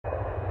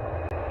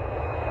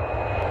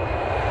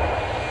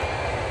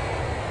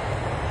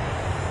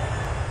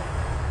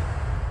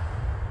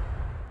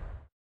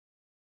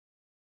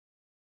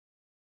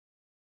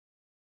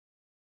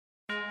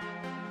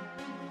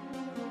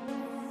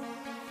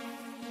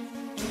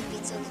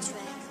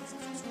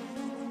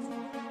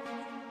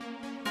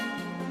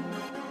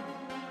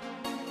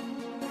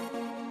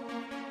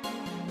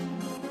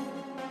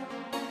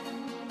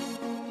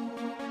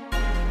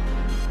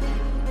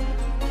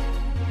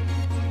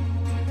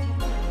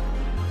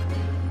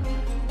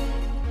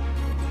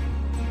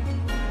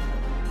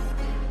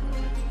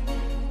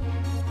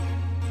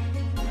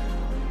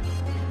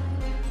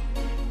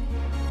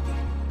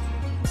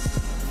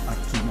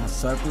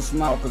circle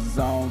smokers,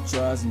 I don't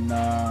trust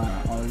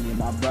none. Only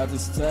my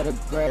brothers to the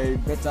grave,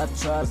 bitch, I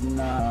trust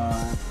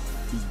none.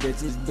 These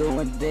bitches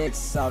doing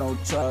dicks, I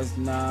don't trust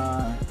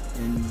none.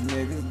 And these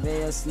niggas,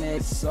 they a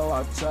snitch, so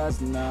I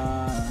trust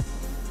none.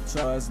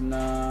 Trust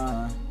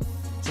none,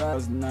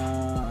 trust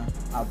none.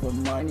 I put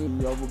money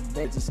over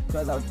bitches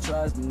cause I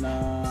trust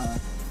none.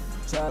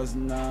 Trust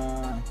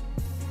none,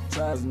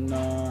 trust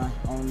none.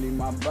 Only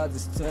my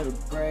brothers to the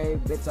grave,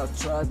 bitch, I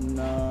trust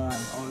none.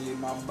 Only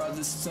my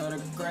brothers to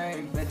the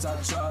grave, bitch,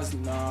 I trust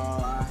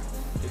none.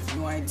 If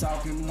you ain't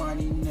talking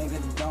money,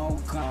 nigga, don't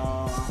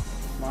come.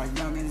 My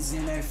youngins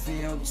in that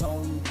field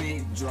toting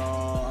big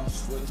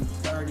drums with them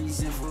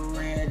 30s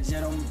infrared,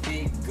 jet on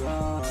big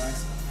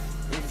guns.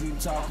 If you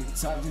talking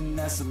tough, then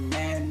that's a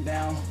man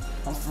down.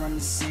 I'm from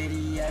the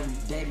city,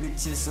 every day,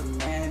 bitch, it's a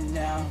man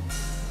down.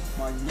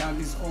 My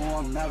youngest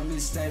on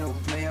Memphis, they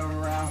don't play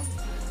around.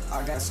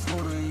 I got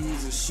Scooter,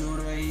 he's a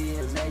shooter,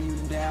 he'll lay you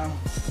down.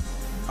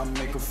 I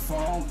make a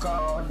phone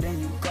call, then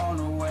you gone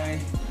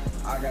away.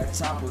 I got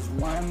choppers,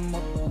 one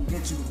move,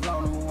 get you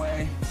blown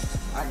away.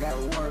 I got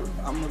work,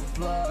 I'm a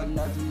plug,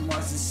 nothing much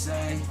to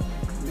say.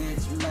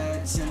 Bitch,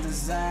 match and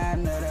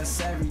designer,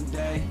 that's every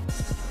day.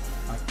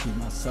 I keep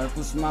my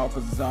circle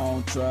smokers, I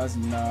don't trust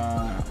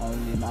none.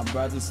 Only my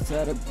brothers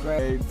to the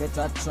grave, bitch,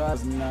 I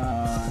trust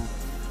none.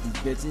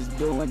 These bitches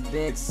doing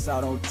dicks,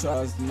 I don't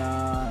trust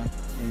none.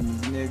 And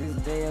these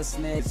niggas, they a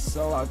snitch,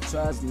 so I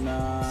trust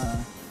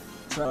none.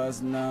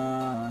 Trust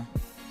none,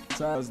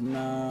 trust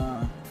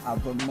none. I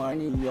put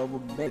money over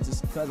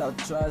bitches cause I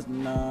trust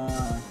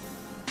none.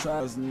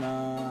 Trust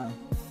none,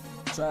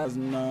 trust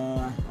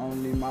none.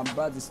 Only my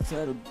brothers to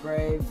the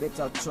grave, bitch,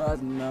 I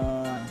trust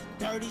none.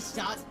 30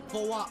 shots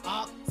for a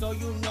op, so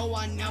you know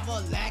I never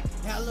lack.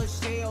 Hella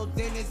shells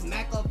in his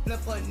Mac, a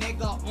flip a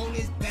nigga on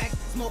his back.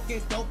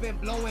 Smoking dope and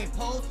blowing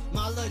poles,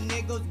 my little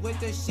niggas with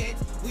the shit.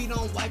 We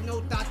don't wipe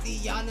no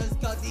Tatianas,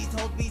 cause these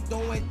hoes be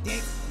doing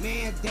dicks.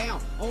 Man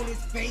down on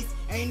his face,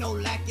 ain't no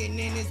lacking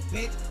in his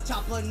bitch.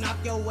 Chopper knock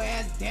your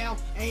ass down,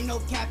 ain't no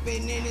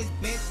capping in his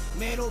bitch.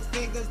 Middle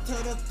fingers to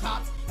the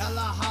cops, hella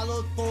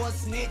hollows for a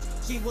snitch.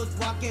 She was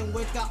walking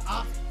with the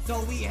ops,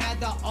 so we had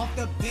her off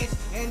the bitch.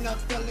 And the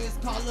feelings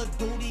Call of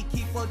Duty,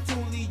 keep a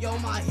toolie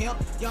on my hip.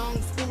 Young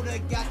Scooter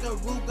got the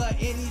Ruger and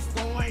he's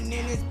scoring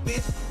in his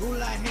bitch.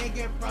 Ruler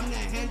hanging from the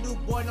handle,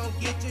 boy, don't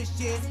get your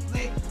shit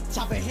split.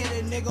 Chopper hit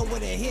a nigga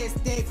with a hit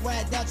stick,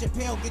 ride out your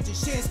pill, get your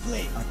shit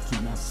split. I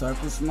keep my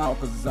circle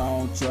smokers, I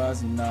don't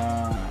trust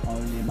none.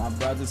 Only my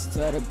brothers to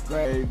the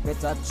grave,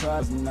 bitch, I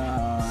trust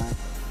none.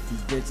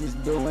 These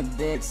bitches doing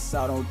dicks,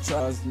 I don't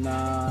trust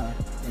none.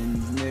 And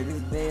these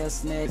niggas, they a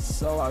snitch,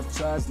 so I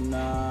trust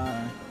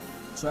none.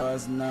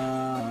 Trust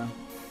none,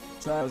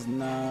 trust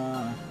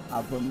none.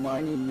 I put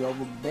money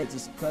over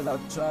bitches cause I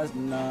trust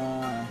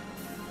none.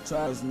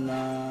 Trust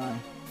none,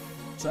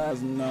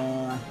 trust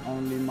none.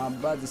 Only my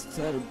brothers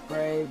to the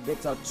grave,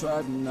 bitch, I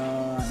trust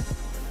none.